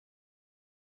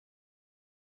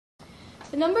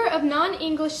The number of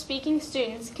non-English speaking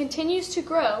students continues to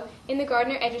grow in the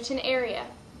Gardner Edgerton area.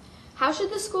 How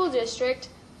should the school district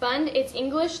fund its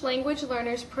English language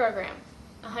learners program?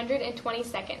 120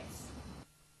 seconds.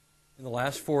 In the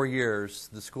last 4 years,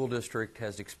 the school district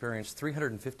has experienced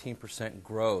 315%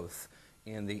 growth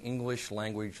in the English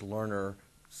language learner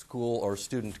school or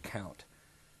student count.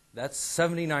 That's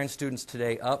 79 students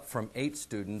today, up from 8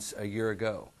 students a year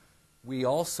ago. We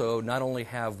also not only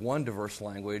have one diverse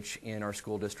language in our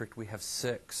school district, we have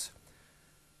 6.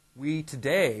 We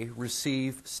today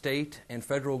receive state and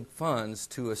federal funds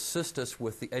to assist us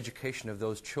with the education of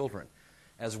those children.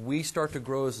 As we start to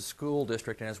grow as a school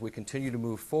district and as we continue to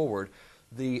move forward,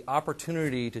 the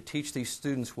opportunity to teach these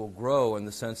students will grow in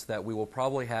the sense that we will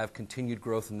probably have continued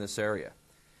growth in this area.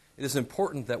 It is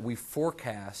important that we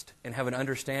forecast and have an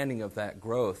understanding of that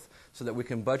growth so that we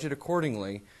can budget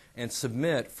accordingly and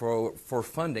submit for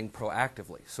funding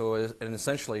proactively. So and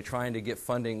essentially trying to get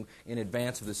funding in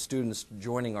advance of the students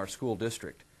joining our school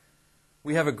district.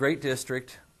 We have a great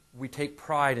district. We take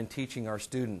pride in teaching our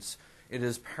students. It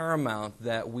is paramount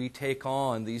that we take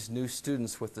on these new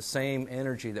students with the same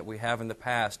energy that we have in the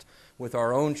past with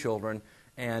our own children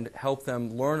and help them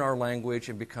learn our language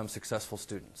and become successful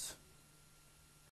students.